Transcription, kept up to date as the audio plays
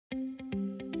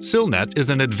SILNET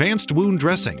is an advanced wound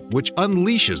dressing which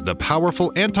unleashes the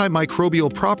powerful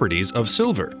antimicrobial properties of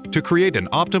silver to create an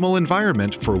optimal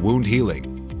environment for wound healing.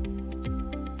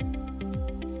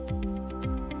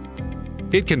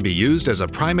 It can be used as a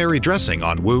primary dressing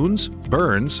on wounds,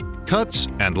 burns, cuts,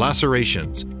 and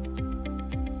lacerations.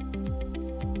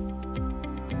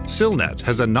 SILNET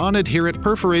has a non-adherent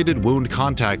perforated wound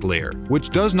contact layer which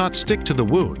does not stick to the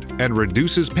wound and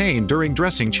reduces pain during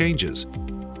dressing changes.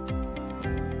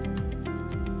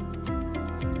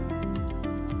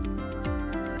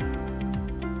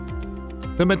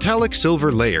 The metallic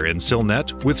silver layer in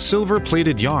SILNET with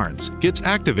silver-plated yarns gets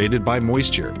activated by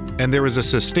moisture, and there is a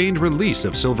sustained release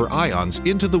of silver ions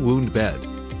into the wound bed.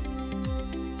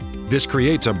 This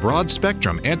creates a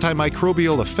broad-spectrum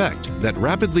antimicrobial effect that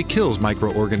rapidly kills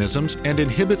microorganisms and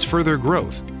inhibits further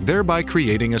growth, thereby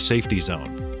creating a safety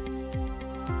zone.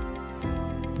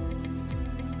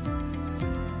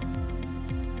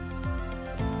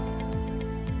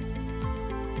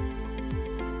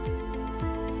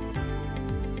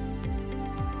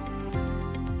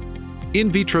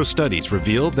 In-vitro studies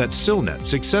reveal that SILNET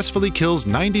successfully kills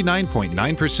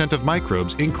 99.9% of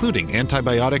microbes, including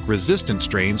antibiotic-resistant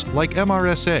strains like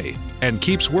MRSA, and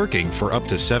keeps working for up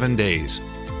to 7 days.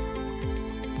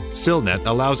 SILNET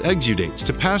allows exudates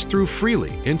to pass through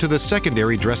freely into the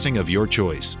secondary dressing of your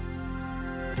choice.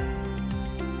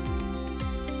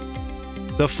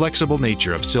 The flexible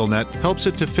nature of SILNET helps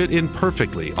it to fit in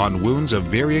perfectly on wounds of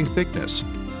varying thickness.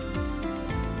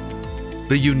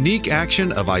 The unique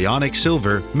action of ionic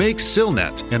silver makes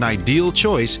SILNET an ideal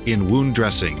choice in wound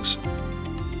dressings.